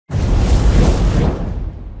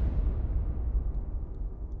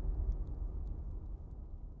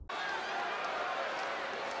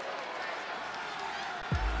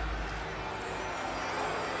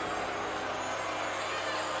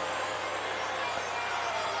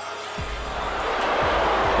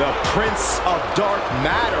The Prince of Dark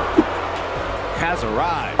Matter has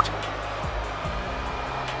arrived.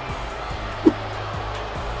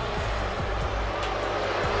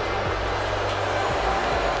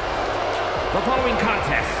 The following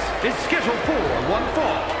contest is scheduled for one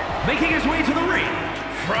fall. Making his way to the ring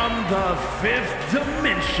from the 5th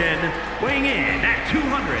dimension, weighing in at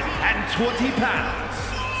 220 pounds,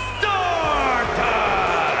 Stardust!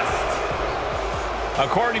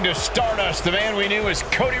 According to Stardust, the man we knew as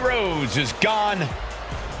Cody Rhodes is gone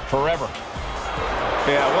forever.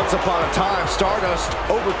 Yeah, once upon a time, Stardust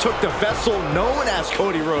overtook the vessel known as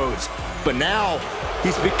Cody Rhodes. But now,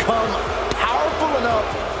 he's become powerful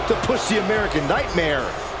enough to push the American Nightmare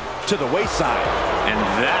to the wayside. And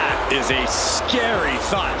that is a scary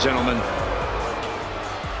thought, gentlemen.